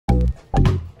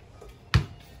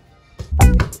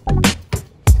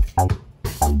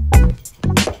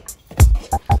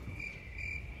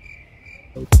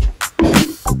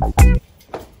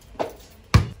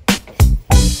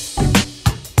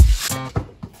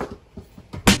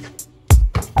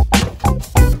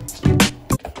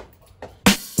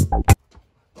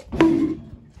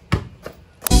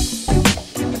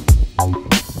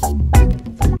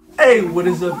Hey, what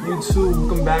is up YouTube?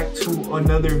 Welcome back to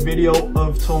another video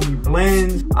of Tony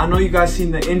Blends. I know you guys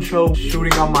seen the intro,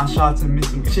 shooting all my shots and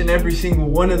missing each and every single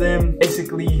one of them.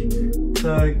 Basically,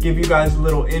 to give you guys a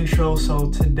little intro,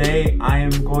 so today I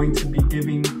am going to be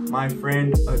giving my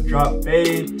friend a drop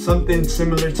fade, something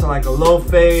similar to like a low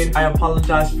fade. I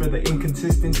apologize for the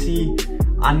inconsistency.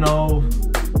 I know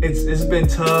it's been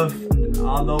tough.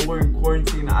 Although we're in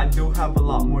quarantine, I do have a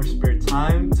lot more spare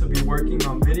time to be working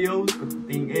on videos. But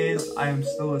the thing is, I am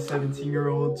still a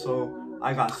 17-year-old, so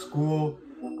I got school.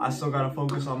 I still gotta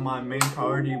focus on my main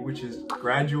priority, which is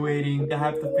graduating. I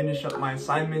have to finish up my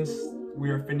assignments.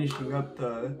 We are finishing up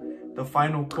the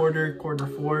final quarter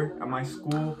 4 at my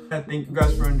school. I thank you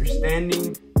guys for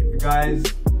understanding. If you guys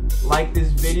like this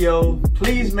video,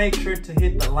 please make sure to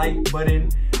hit the like button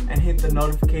and hit the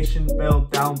notification bell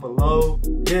down below.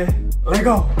 Yeah, let's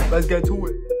go. Let's get to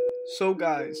it. So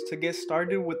guys, to get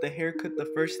started with the haircut,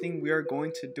 the first thing we are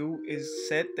going to do is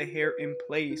set the hair in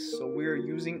place. So we are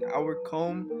using our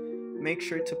comb. Make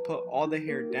sure to put all the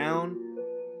hair down.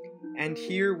 And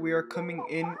here we are coming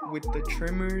in with the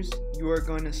trimmers. You are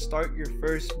going to start your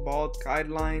first bald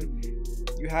guideline.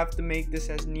 You have to make this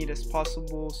as neat as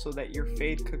possible so that your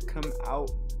fade could come out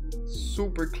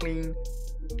super clean.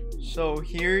 So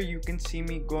here you can see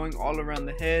me going all around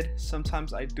the head.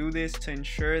 Sometimes I do this to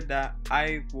ensure that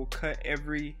I will cut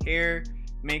every hair,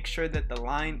 make sure that the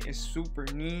line is super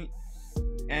neat,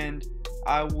 and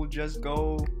I will just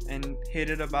go and hit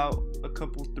it about a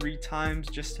couple 3 times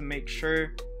just to make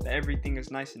sure that everything is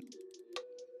nice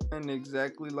and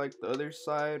exactly like the other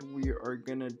side. We are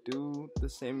gonna do the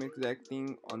same exact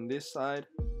thing on this side.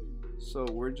 So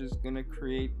we're just gonna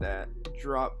create that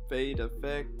drop fade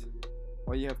effect.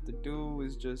 All you have to do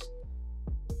is just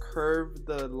curve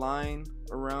the line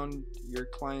around your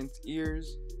client's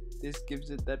ears. This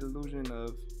gives it that illusion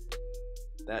of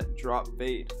that drop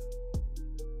fade.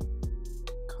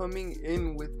 Coming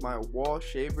in with my wall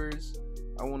shavers,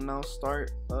 I will now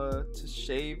start to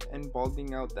shave and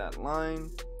balding out that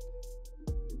line.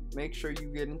 Make sure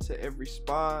you get into every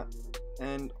spot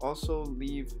and also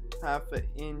leave ½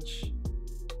 inch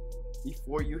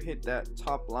before you hit that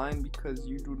top line, because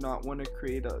you do not want to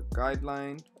create a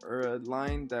guideline or a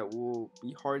line that will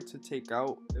be hard to take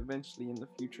out eventually in the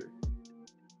future.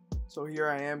 So here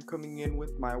I am coming in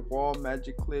with my wall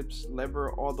magic clips,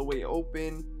 lever all the way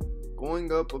open,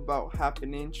 going up about ½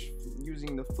 inch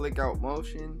using the flick out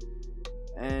motion,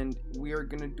 and we are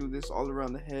gonna do this all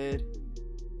around the head,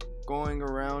 going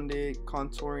around it,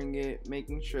 contouring it,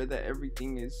 making sure that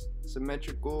everything is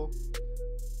symmetrical.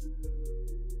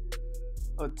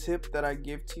 A tip that I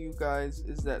give to you guys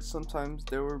is that sometimes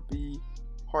there will be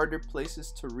harder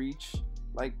places to reach,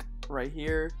 like right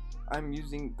here. I'm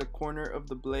using the corner of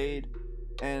the blade,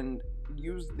 and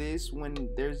use this when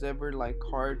there's ever like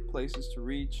hard places to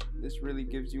reach. This really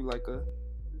gives you like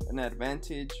an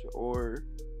advantage, or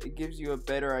it gives you a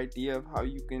better idea of how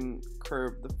you can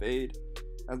curve the fade,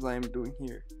 as I am doing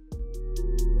here.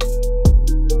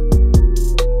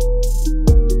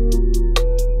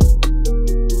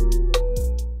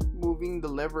 The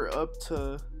lever up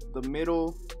to the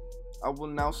middle, I will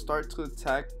now start to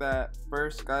attack that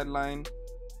first guideline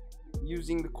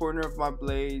using the corner of my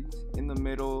blade in the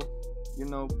middle, you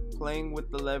know, playing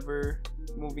with the lever,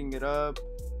 moving it up,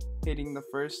 hitting the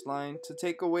first line. To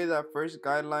take away that first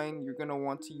guideline, you're gonna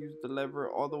want to use the lever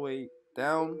all the way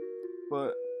down,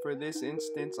 but for this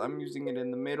instance I'm using it in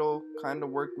the middle, kind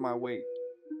of work my way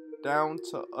down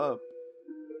to up.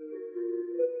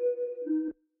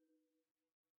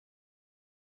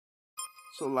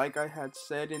 So like I had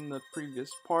said in the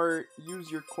previous part, use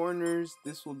your corners.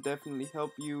 This will definitely help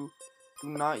you. Do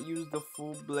not use the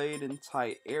full blade in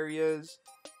tight areas.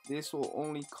 This will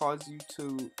only cause you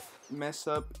to mess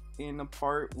up in a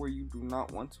part where you do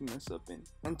not want to mess up in.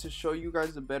 And to show you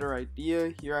guys a better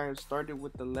idea, here I have started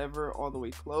with the lever all the way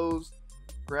closed,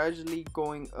 gradually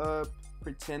going up.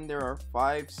 Pretend there are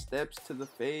 5 steps to the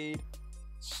fade.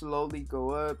 Slowly go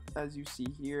up. As you see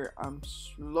here, I'm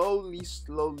slowly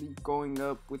going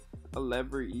up with a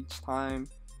lever each time,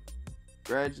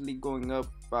 gradually going up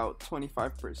about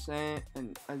 25%,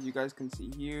 and as you guys can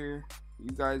see here, you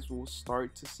guys will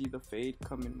start to see the fade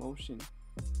come in motion.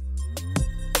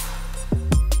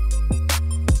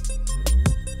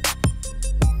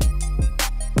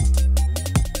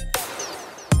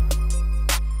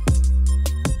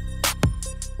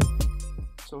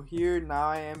 So here now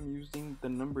I am using the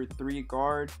number 3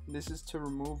 guard. This is to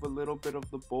remove a little bit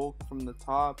of the bulk from the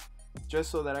top,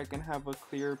 just so that I can have a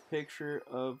clear picture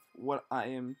of what I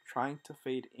am trying to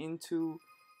fade into.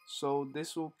 So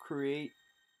this will create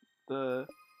the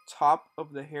top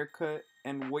of the haircut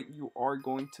and what you are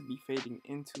going to be fading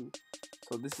into.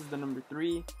 So this is the number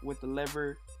 3 with the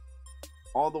lever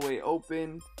all the way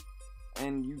open,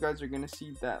 and you guys are gonna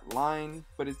see that line,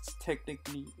 but it's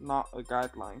technically not a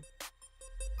guideline.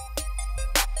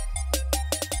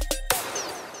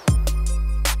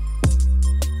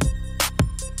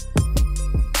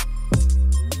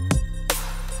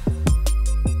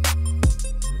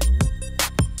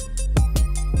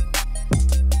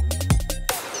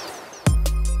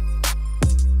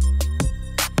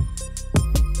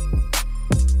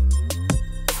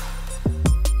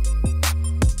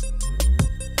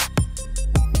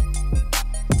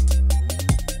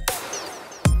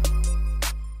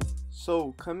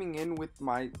 So coming in with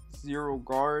my 0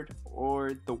 guard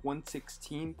or the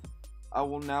 1/16th, I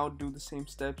will now do the same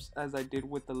steps as I did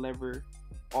with the lever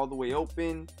all the way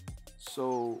open.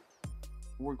 So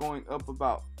we're going up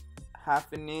about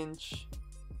 1/2 inch,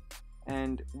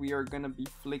 and we are gonna be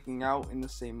flicking out in the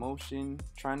same motion,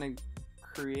 trying to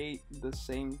create the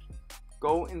same,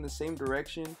 go in the same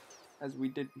direction as we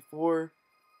did before.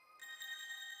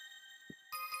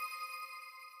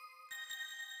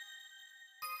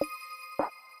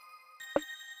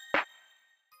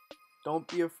 Don't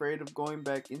be afraid of going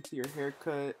back into your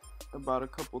haircut about a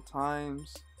couple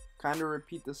times. Kind of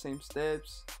repeat the same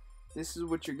steps. This is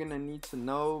what you're gonna need to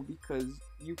know, because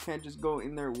you can't just go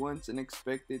in there once and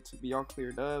expect it to be all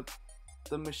cleared up.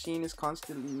 The machine is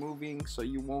constantly moving, so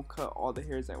you won't cut all the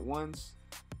hairs at once,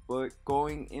 but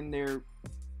going in there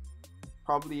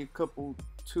probably a couple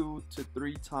 2 to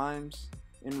 3 times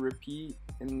and repeat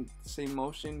in the same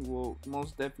motion will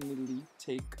most definitely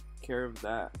take care of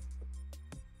that.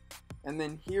 And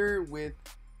then here with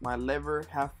my lever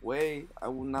halfway, I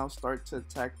will now start to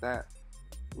attack that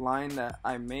line that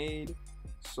I made.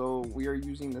 So we are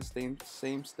using the same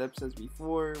steps as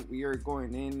before. We are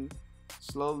going in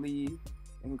slowly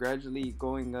and gradually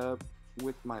going up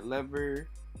with my lever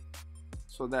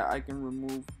so that I can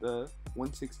remove the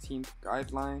 1/16th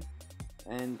guideline.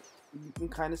 And you can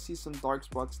kind of see some dark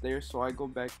spots there, so I go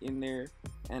back in there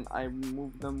and I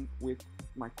remove them with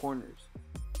my corners.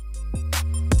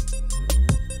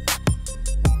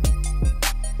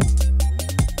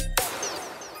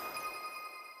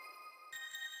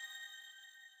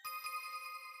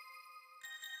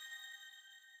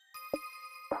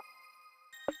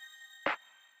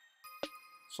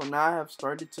 So now I have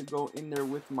started to go in there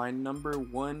with my number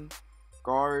 1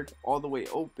 guard all the way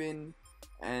open,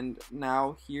 and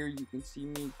now here you can see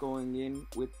me going in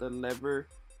with the lever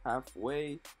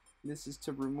halfway. This is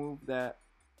to remove that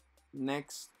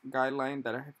next guideline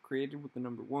that I have created with the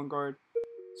number 1 guard.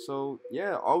 So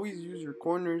yeah, always use your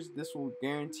corners. This will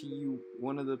guarantee you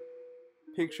one of the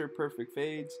picture perfect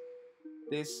fades.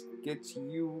 This gets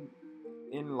you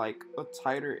in like a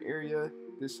tighter area.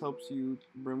 This helps you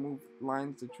remove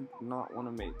lines that you do not want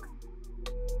to make.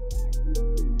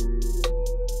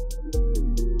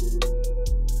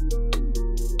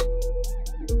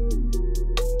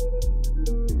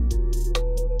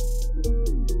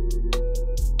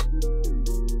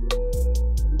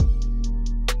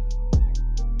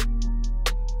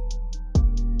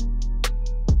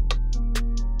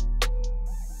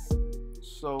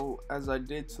 So as I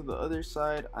did to the other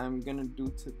side, I'm gonna do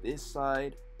to this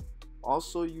side,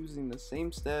 also using the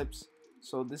same steps.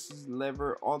 So this is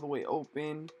lever all the way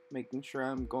open, making sure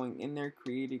I'm going in there,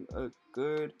 creating a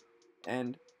good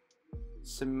and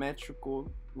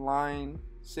symmetrical line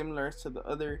similar to the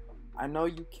other. I know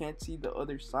you can't see the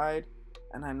other side,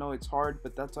 and I know it's hard,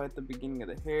 but that's why at the beginning of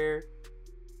the hair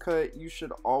cut you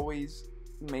should always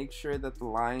make sure that the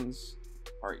lines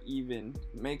are even.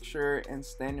 Make sure and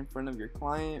stand in front of your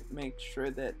client, make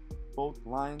sure that both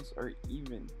lines are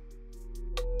even.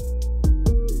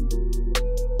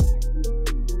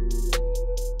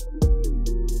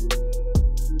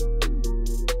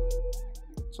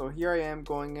 So here I am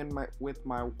going in with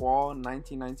my wall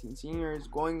 1919 seniors,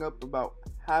 going up about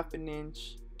 1/2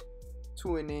 inch to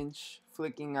 1 inch,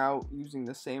 flicking out using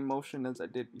the same motion as I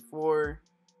did before.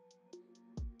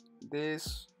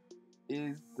 This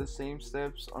is the same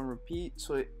steps on repeat.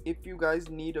 So if you guys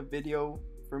need a video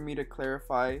for me to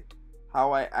clarify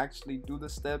how I actually do the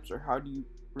steps, or how do you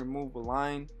remove a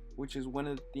line, which is one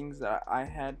of the things that I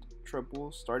had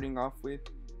trouble starting off with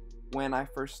when I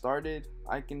first started,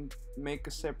 I can make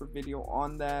a separate video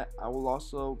on that. I will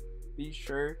also be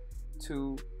sure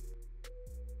to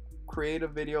create a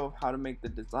video of how to make the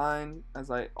design, as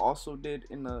I also did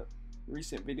in a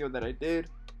recent video that I did.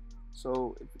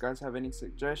 So if you guys have any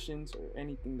suggestions or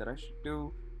anything that I should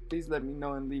do, please let me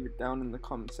know and leave it down in the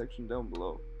comment section down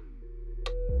below.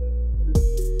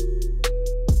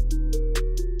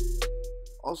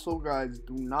 Also guys,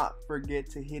 do not forget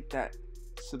to hit that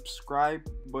subscribe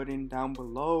button down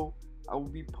below. I will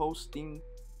be posting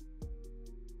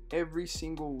every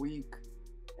single week,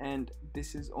 and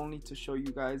this is only to show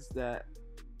you guys that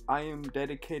I am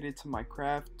dedicated to my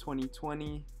craft.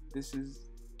 2020, this is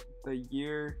the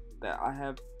year that I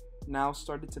have now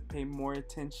started to pay more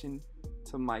attention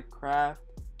to my craft.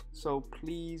 So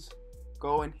please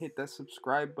go and hit that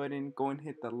subscribe button, go and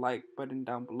hit the like button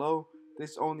down below.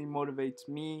 This only motivates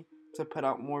me to put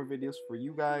out more videos for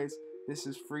you guys. This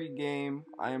is free game.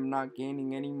 I am not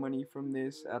gaining any money from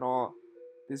this at all.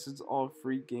 This is all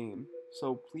free game.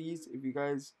 So please, if you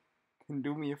guys can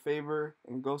do me a favor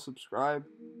and go subscribe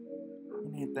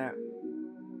and hit that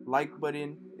like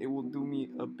button, it will do me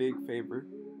a big favor.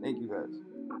 Thank you guys.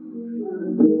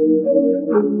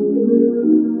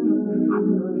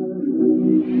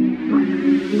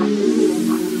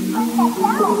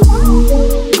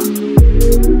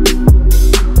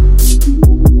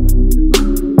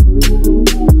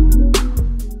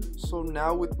 So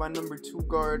now with my number 2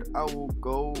 guard, I will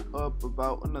go up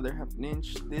about another half an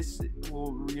inch. This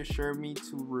will reassure me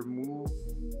to remove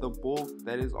the bulk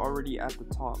that is already at the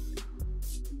top.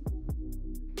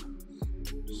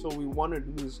 So we want to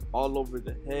do this all over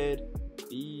the head.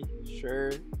 Be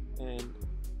sure and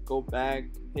go back,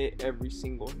 hit every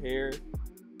single hair,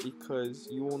 because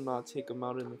you will not take them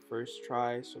out in the first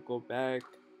try. So go back,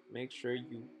 make sure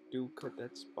you do cut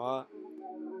that spot.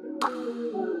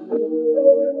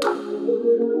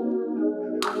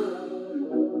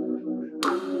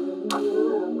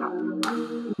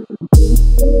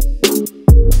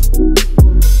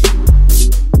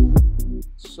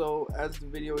 So as the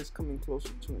video is coming closer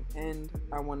to an end,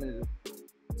 I wanted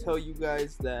to tell you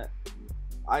guys that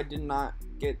I did not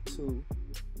get to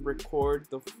record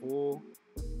the full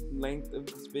length of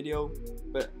this video,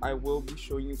 but I will be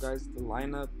showing you guys the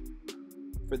lineup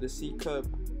for the C cup,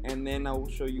 and then I will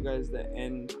show you guys the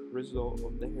end result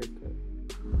of the haircut.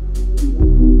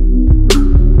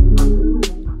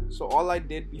 So all I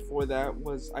did before that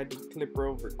was I did clipper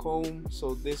over comb,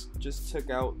 so this just took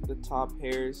out the top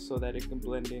hairs so that it can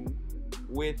blend in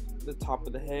with the top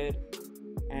of the head.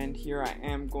 And here I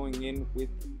am going in with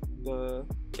the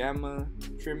gamma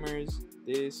trimmers.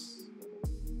 This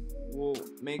will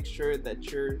make sure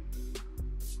that your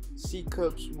C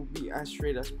cups will be as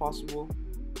straight as possible.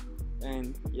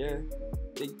 And yeah,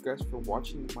 thank you guys for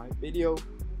watching my video.